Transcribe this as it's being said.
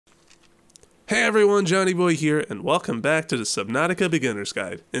Hey everyone, Johnny Boy here, and welcome back to the Subnautica Beginner's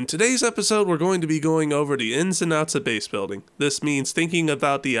Guide. In today's episode, we're going to be going over the ins and outs of base building. This means thinking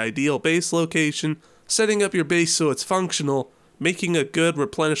about the ideal base location, setting up your base so it's functional, making a good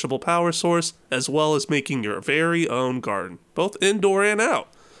replenishable power source, as well as making your very own garden, both indoor and out.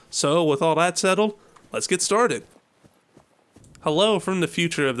 So, with all that settled, let's get started. Hello from the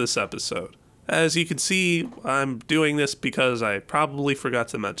future of this episode. As you can see, I'm doing this because I probably forgot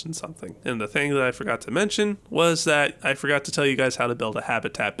to mention something. And the thing that I forgot to mention was that I forgot to tell you guys how to build a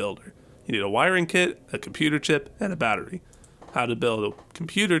habitat builder. You need a wiring kit, a computer chip, and a battery. How to build a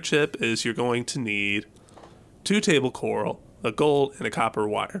computer chip is you're going to need 2 table coral, a gold, and a copper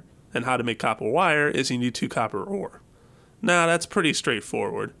wire. And how to make copper wire is you need 2 copper ore. Now that's pretty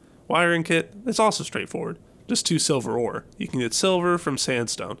straightforward. Wiring kit, it's also straightforward. Just 2 silver ore. You can get silver from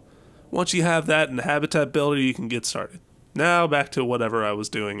sandstone. Once you have that in the habitat builder, you can get started. Now back to whatever I was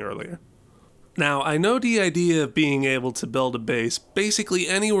doing earlier. Now, I know the idea of being able to build a base basically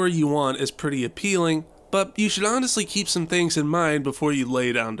anywhere you want is pretty appealing, but you should honestly keep some things in mind before you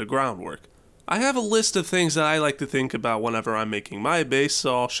lay down the groundwork. I have a list of things that I like to think about whenever I'm making my base,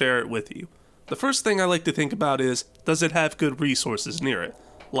 so I'll share it with you. The first thing I like to think about is, does it have good resources near it?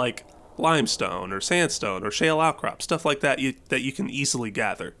 Like limestone or sandstone or shale outcrop, stuff like that that you can easily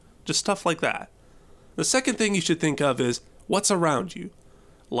gather. Just stuff like that. The second thing you should think of is, what's around you?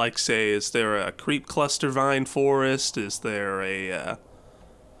 Like, say, is there a creep cluster vine forest? Is there a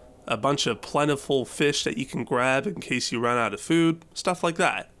bunch of plentiful fish that you can grab in case you run out of food? Stuff like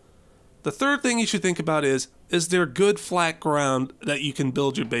that. The third thing you should think about is there good flat ground that you can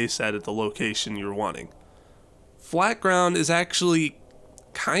build your base at the location you're wanting? Flat ground is actually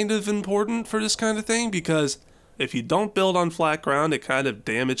kind of important for this kind of thing because if you don't build on flat ground, it kind of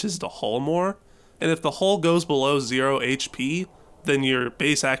damages the hull more. And if the hull goes below 0 HP, then your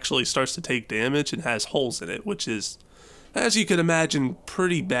base actually starts to take damage and has holes in it, which is, as you can imagine,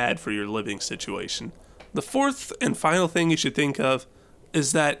 pretty bad for your living situation. The fourth and final thing you should think of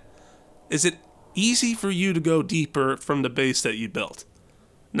is it easy for you to go deeper from the base that you built?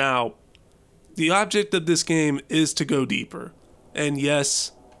 Now, the object of this game is to go deeper. And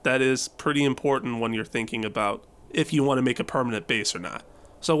yes, that is pretty important when you're thinking about if you want to make a permanent base or not.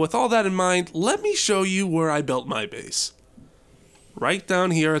 So with all that in mind, let me show you where I built my base. Right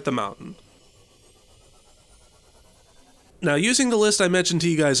down here at the mountain. Now, using the list I mentioned to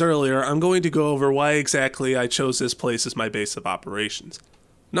you guys earlier, I'm going to go over why exactly I chose this place as my base of operations.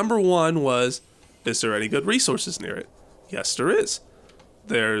 Number 1 was, is there any good resources near it? Yes, there is.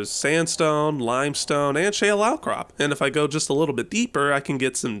 There's sandstone, limestone, and shale outcrop. And if I go just a little bit deeper, I can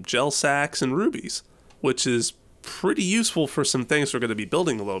get some gel sacks and rubies, which is pretty useful for some things we're going to be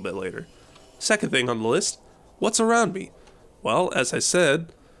building a little bit later. Second thing on the list, what's around me? Well, as I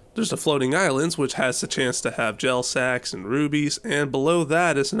said, there's the floating islands, which has the chance to have gel sacks and rubies, and below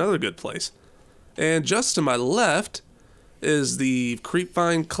that is another good place. And just to my left is the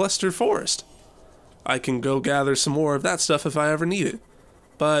creepvine cluster forest. I can go gather some more of that stuff if I ever need it.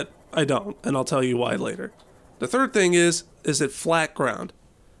 But I don't, and I'll tell you why later. The third thing is it flat ground?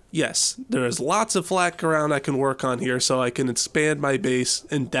 Yes, there is lots of flat ground I can work on here so I can expand my base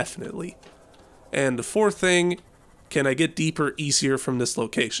indefinitely. And the fourth thing, can I get deeper easier from this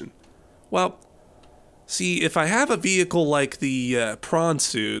location? Well, see, if I have a vehicle like the prawn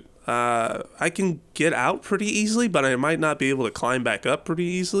suit, I can get out pretty easily, but I might not be able to climb back up pretty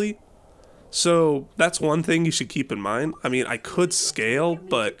easily. So that's one thing you should keep in mind. I mean, I could scale,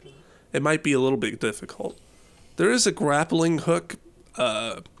 but it might be a little bit difficult. There is a grappling hook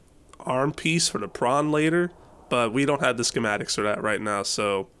arm piece for the prawn later, but we don't have the schematics for that right now,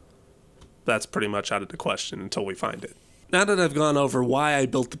 so that's pretty much out of the question until we find it. Now that I've gone over why I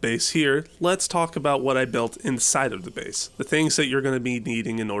built the base here, let's talk about what I built inside of the base. The things that you're going to be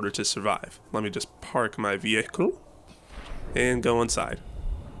needing in order to survive. Let me just park my vehicle and go inside.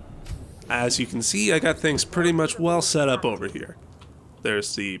 As you can see, I got things pretty much well set up over here.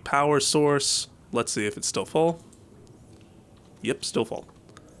 There's the power source. Let's see if it's still full. Yep, still full.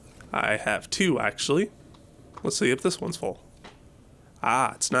 I have 2 actually. Let's see if this one's full.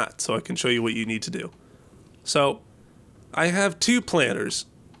 Ah, it's not, so I can show you what you need to do. So, I have 2 planters.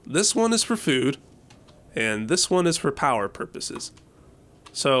 This one is for food, and this one is for power purposes.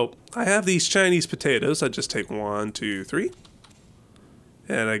 So, I have these Chinese potatoes. I just take 1, 2, 3.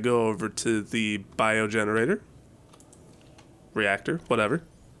 And I go over to the biogenerator, reactor, whatever,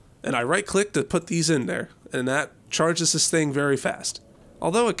 and I right click to put these in there, and that charges this thing very fast.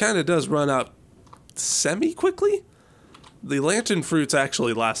 Although it kind of does run out semi-quickly. The lantern fruits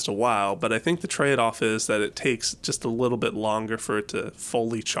actually last a while, but I think the trade-off is that it takes just a little bit longer for it to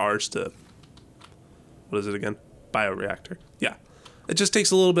fully charge to what is it again? Bioreactor. Yeah. It just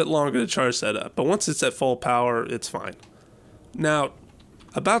takes a little bit longer to charge that up, but once it's at full power, it's fine. Now,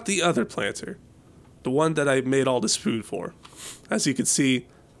 about the other planter, the one that I made all this food for. As you can see,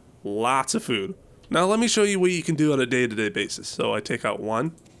 lots of food. Now let me show you what you can do on a day-to-day basis. So I take out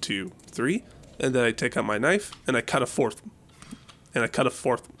 1, 2, 3, and then I take out my knife, and I cut a fourth one. And I cut a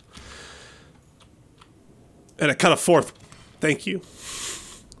fourth one. And I cut a fourth one. Thank you.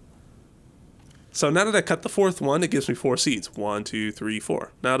 So now that I cut the fourth one, it gives me 4 seeds. 1, 2, 3,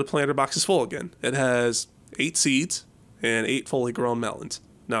 4. Now the planter box is full again. It has 8 seeds and 8 fully grown melons.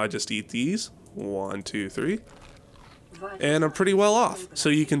 Now I just eat these. 1, 2, 3. And I'm pretty well off. So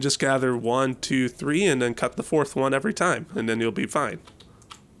you can just gather 1, 2, 3 and then cut the fourth one every time. And then you'll be fine.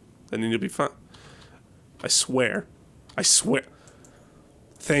 And then you'll be fine. I swear. I swear.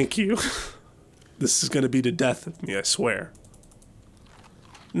 Thank you. This is going to be the death of me, I swear.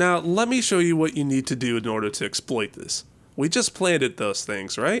 Now, let me show you what you need to do in order to exploit this. We just planted those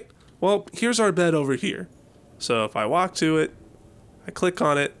things, right? Well, here's our bed over here. So if I walk to it, I click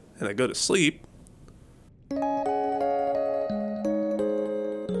on it, and I go to sleep,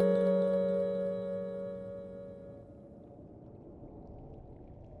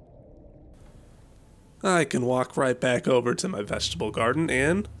 I can walk right back over to my vegetable garden,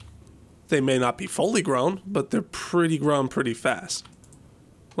 and they may not be fully grown, but they're grown pretty fast.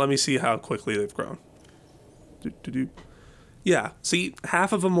 Let me see how quickly they've grown. Yeah, see,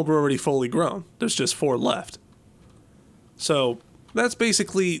 half of them are already fully grown. There's just 4 left. So that's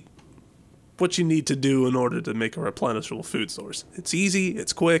basically what you need to do in order to make a replenishable food source. It's easy,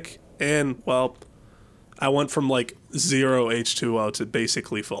 it's quick, and, well, I went from like 0 H2O to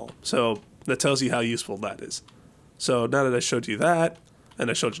basically full. So that tells you how useful that is. So now that I showed you that, and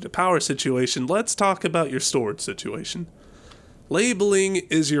I showed you the power situation, let's talk about your storage situation. Labeling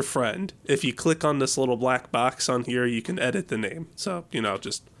is your friend. If you click on this little black box on here, you can edit the name. So, you know,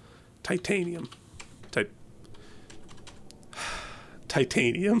 just titanium.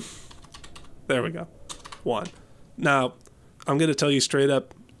 Titanium. There we go. 1. Now, I'm going to tell you straight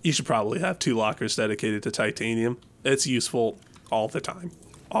up, you should probably have 2 lockers dedicated to titanium. It's useful all the time.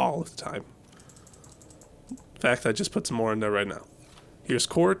 All the time. In fact, I just put some more in there right now. Here's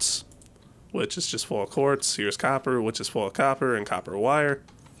quartz, which is just full of quartz. Here's copper, which is full of copper and copper wire.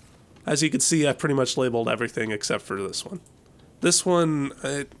 As you can see, I've pretty much labeled everything except for this one. This one,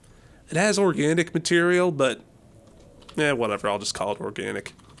 it has organic material, but whatever, I'll just call it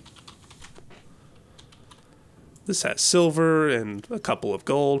organic. This has silver and a couple of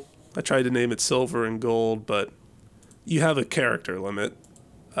gold. I tried to name it silver and gold, but you have a character limit,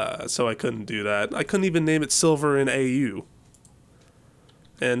 so I couldn't do that. I couldn't even name it silver and AU.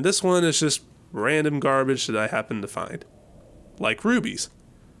 And this one is just random garbage that I happened to find. Like rubies.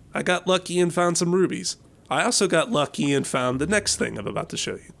 I got lucky and found some rubies. I also got lucky and found the next thing I'm about to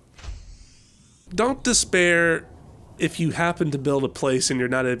show you. Don't despair if you happen to build a place and you're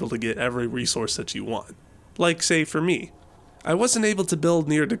not able to get every resource that you want. Like, say, for me. I wasn't able to build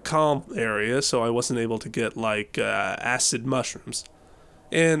near the calm area, so I wasn't able to get, like, acid mushrooms.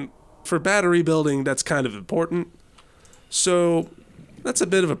 And for battery building, that's kind of important. So that's a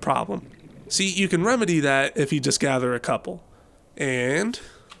bit of a problem. See, you can remedy that if you just gather a couple. And,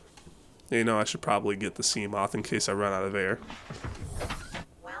 you know, I should probably get the sea moth in case I run out of air.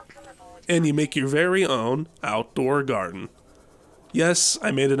 And you make your very own outdoor garden. Yes,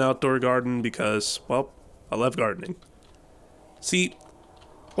 I made an outdoor garden because, well, I love gardening. See,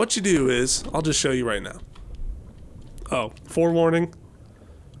 what you do is, I'll just show you right now. Oh, forewarning,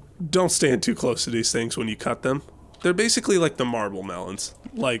 don't stand too close to these things when you cut them. They're basically like the marble melons,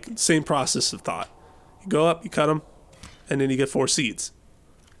 like same process of thought. You go up, you cut them, and then you get 4 seeds.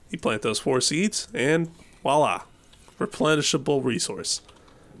 You plant those 4 seeds, and voila, replenishable resource.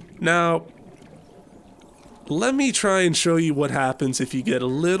 Now, let me try and show you what happens if you get a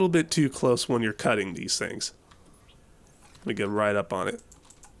little bit too close when you're cutting these things. Let me get right up on it.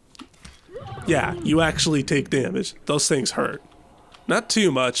 Yeah, you actually take damage. Those things hurt. Not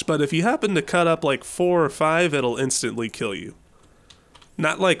too much, but if you happen to cut up like 4 or 5, it'll instantly kill you.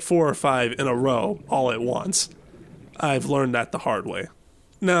 Not like 4 or 5 in a row, all at once. I've learned that the hard way.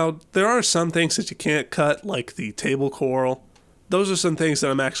 Now, there are some things that you can't cut, like the table coral. Those are some things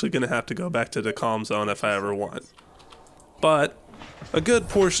that I'm actually going to have to go back to the calm zone if I ever want. But a good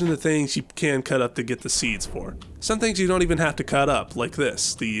portion of the things you can cut up to get the seeds for. Some things you don't even have to cut up, like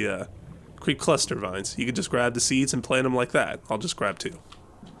this, the creep cluster vines. You can just grab the seeds and plant them like that. I'll just grab 2.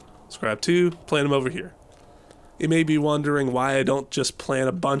 Let's grab 2, plant them over here. You may be wondering why I don't just plant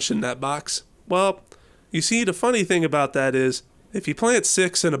a bunch in that box. Well, you see, the funny thing about that is, if you plant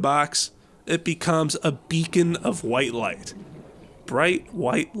 6 in a box, it becomes a beacon of white light. Bright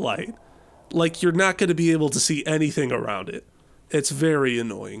white light. Like you're not going to be able to see anything around it. It's very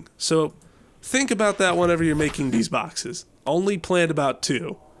annoying. So think about that whenever you're making these boxes. Only plant about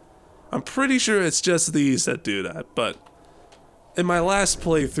 2. I'm pretty sure it's just these that do that, but in my last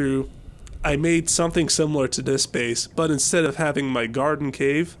playthrough, I made something similar to this base, but instead of having my garden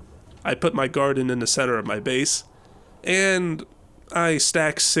cave, I put my garden in the center of my base, and I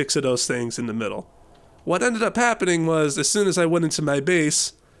stacked 6 of those things in the middle. What ended up happening was, as soon as I went into my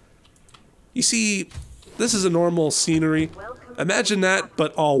base, you see, this is a normal scenery. Imagine that,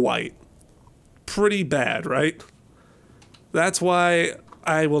 but all white. Pretty bad, right? That's why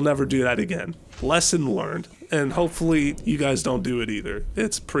I will never do that again. Lesson learned, and hopefully you guys don't do it either.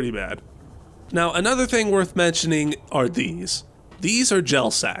 It's pretty bad. Now, another thing worth mentioning are these. These are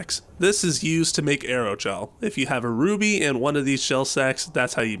gel sacks. This is used to make aerogel. If you have a ruby and one of these gel sacks,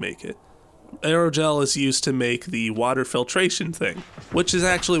 that's how you make it. Aerogel is used to make the water filtration thing, which is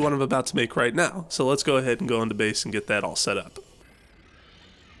actually what I'm about to make right now. So let's go ahead and go into base and get that all set up.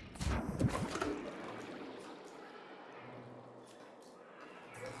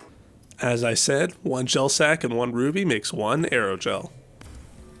 As I said, 1 gel sack and 1 ruby makes 1 aerogel.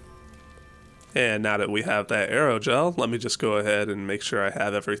 And now that we have that aerogel, let me just go ahead and make sure I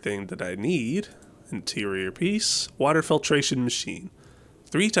have everything that I need. Interior piece, water filtration machine,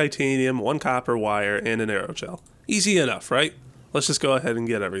 3 titanium, 1 copper wire, and an aerogel. Easy enough, right? Let's just go ahead and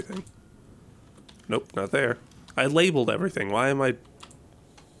get everything. Nope, not there. I labeled everything. Why am I...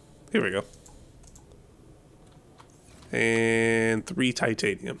 Here we go. And 3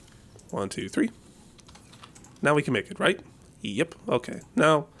 titanium. 1, 2, 3. Now we can make it, right? Yep, okay.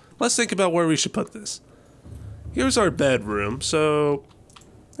 Now, let's think about where we should put this. Here's our bedroom, so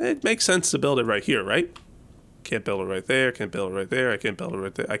it makes sense to build it right here, right? Can't build it right there, can't build it right there, I can't build it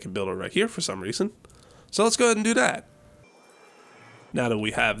right there, I can build it right here for some reason. So let's go ahead and do that. Now that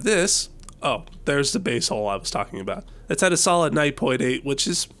we have this, oh, there's the base hole I was talking about. It's at a solid 9.8, which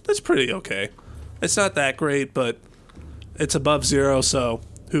is, that's pretty okay. It's not that great, but it's above 0, so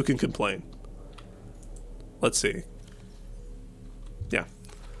who can complain? Let's see. Yeah.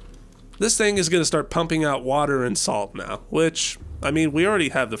 This thing is going to start pumping out water and salt now, which, I mean, we already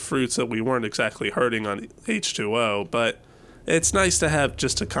have the fruits that we weren't exactly hurting on H2O, but it's nice to have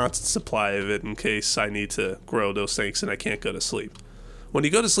just a constant supply of it in case I need to grow those things and I can't go to sleep. When you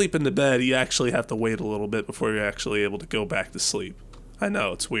go to sleep in the bed, you actually have to wait a little bit before you're actually able to go back to sleep. I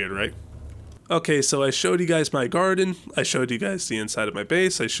know, it's weird, right? Okay, so I showed you guys my garden, I showed you guys the inside of my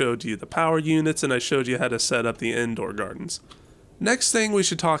base, I showed you the power units, and I showed you how to set up the indoor gardens. Next thing we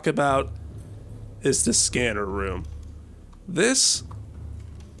should talk about is the scanner room. This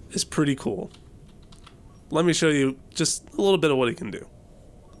is pretty cool. Let me show you just a little bit of what it can do.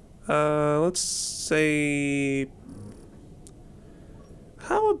 Let's say...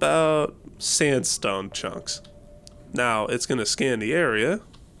 How about sandstone chunks? Now, it's going to scan the area,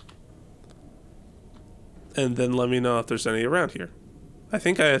 and then let me know if there's any around here. I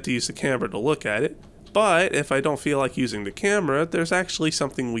think I have to use the camera to look at it, but if I don't feel like using the camera, there's actually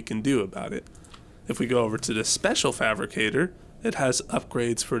something we can do about it. If we go over to the special fabricator, it has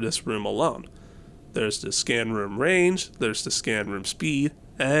upgrades for this room alone. There's the scan room range, there's the scan room speed,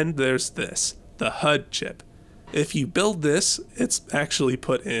 and there's this, the HUD chip. If you build this, it's actually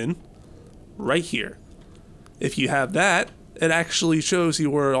put in right here. If you have that, it actually shows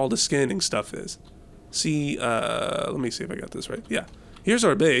you where all the scanning stuff is. See, let me see if I got this right. Yeah, here's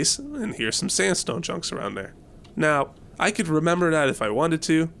our base, and here's some sandstone chunks around there. Now, I could remember that if I wanted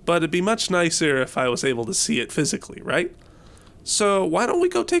to, but it'd be much nicer if I was able to see it physically, right? So why don't we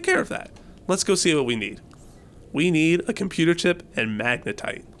go take care of that? Let's go see what we need. We need a computer chip and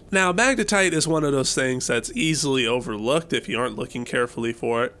magnetite. Now, magnetite is one of those things that's easily overlooked if you aren't looking carefully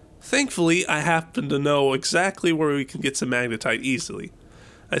for it. Thankfully, I happen to know exactly where we can get some magnetite easily.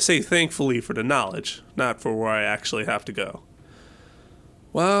 I say thankfully for the knowledge, not for where I actually have to go.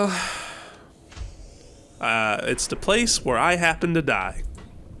 Well, it's the place where I happen to die.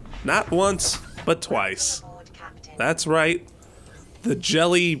 Not once, but twice. That's right. The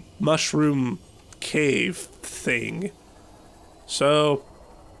jelly mushroom cave thing. So,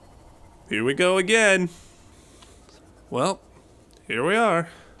 here we go again. Well, here we are.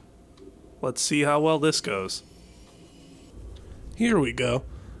 Let's see how well this goes. Here we go.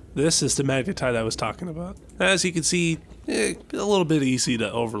 This is the magnetite I was talking about. As you can see, a little bit easy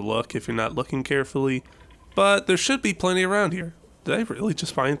to overlook if you're not looking carefully, but there should be plenty around here. Did I really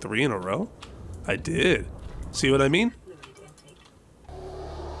just find 3 in a row? I did. See what I mean?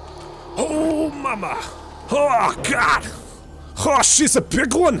 Oh, mama! Oh, God! Oh, she's a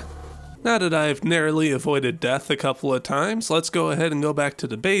big one! Now that I've narrowly avoided death a couple of times, let's go ahead and go back to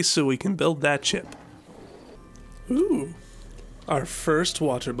the base so we can build that chip. Ooh, our first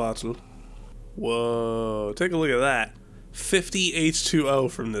water bottle. Whoa, take a look at that. 50 H2O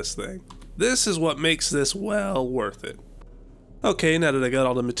from this thing. This is what makes this well worth it. Okay, now that I got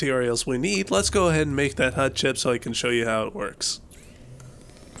all the materials we need, let's go ahead and make that HUD chip so I can show you how it works.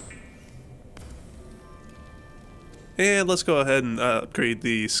 And let's go ahead and upgrade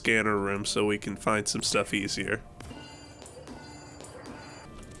the scanner room so we can find some stuff easier.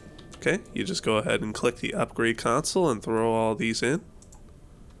 Okay, you just go ahead and click the upgrade console and throw all these in.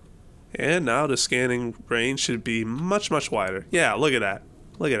 And now the scanning range should be much wider. Yeah, look at that.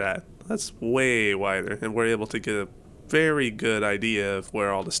 Look at that. That's way wider, and we're able to get a very good idea of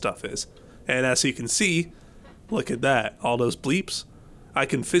where all the stuff is. And as you can see, look at that. All those bleeps. I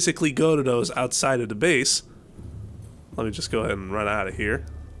can physically go to those outside of the base. Let me just go ahead and run out of here.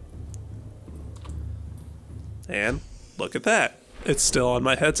 And look at that. It's still on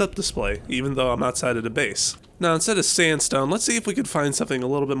my heads-up display, even though I'm outside of the base. Now, instead of sandstone, let's see if we can find something a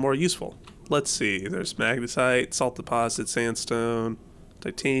little bit more useful. Let's see, there's magnetite, salt deposit, sandstone,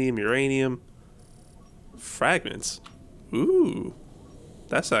 titanium, uranium, fragments. Ooh,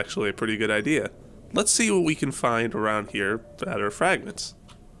 that's actually a pretty good idea. Let's see what we can find around here that are fragments.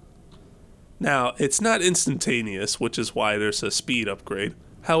 Now, it's not instantaneous, which is why there's a speed upgrade.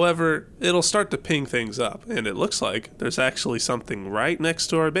 However, it'll start to ping things up, and it looks like there's actually something right next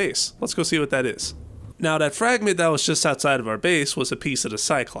to our base. Let's go see what that is. Now, that fragment that was just outside of our base was a piece of the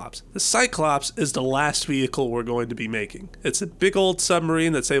Cyclops. The Cyclops is the last vehicle we're going to be making. It's a big old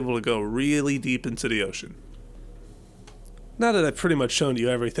submarine that's able to go really deep into the ocean. Now that I've pretty much shown you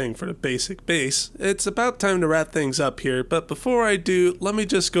everything for the basic base, it's about time to wrap things up here, but before I do, let me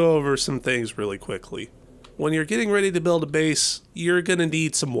just go over some things really quickly. When you're getting ready to build a base, you're going to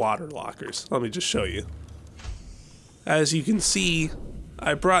need some water lockers. Let me just show you. As you can see,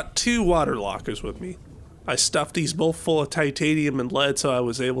 I brought 2 water lockers with me. I stuffed these both full of titanium and lead so I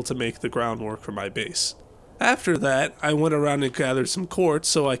was able to make the groundwork for my base. After that, I went around and gathered some quartz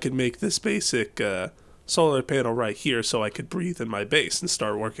so I could make this basic solar panel right here so I could breathe in my base and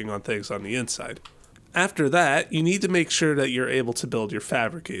start working on things on the inside. After that, you need to make sure that you're able to build your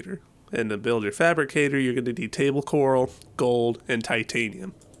fabricator. And to build your fabricator, you're going to need table coral, gold, and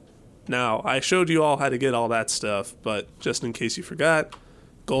titanium. Now, I showed you all how to get all that stuff, but just in case you forgot,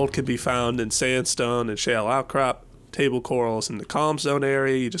 gold can be found in sandstone and shale outcrop. Table corals in the calm zone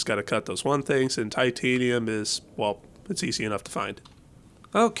area, you just got to cut those one things, and titanium is, well, it's easy enough to find.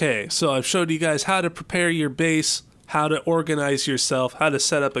 Okay, so I've showed you guys how to prepare your base, how to organize yourself, how to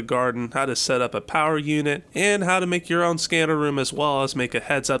set up a garden, how to set up a power unit, and how to make your own scanner room, as well as make a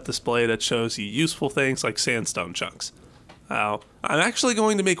heads-up display that shows you useful things like sandstone chunks. Now, I'm actually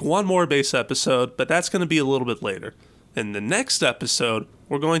going to make one more base episode, but that's going to be a little bit later. In the next episode,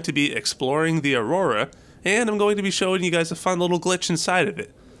 we're going to be exploring the Aurora, and I'm going to be showing you guys a fun little glitch inside of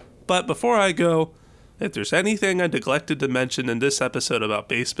it. But before I go, if there's anything I neglected to mention in this episode about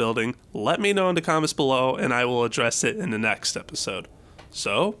base building, let me know in the comments below and I will address it in the next episode.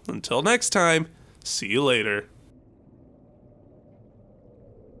 So, until next time, see you later.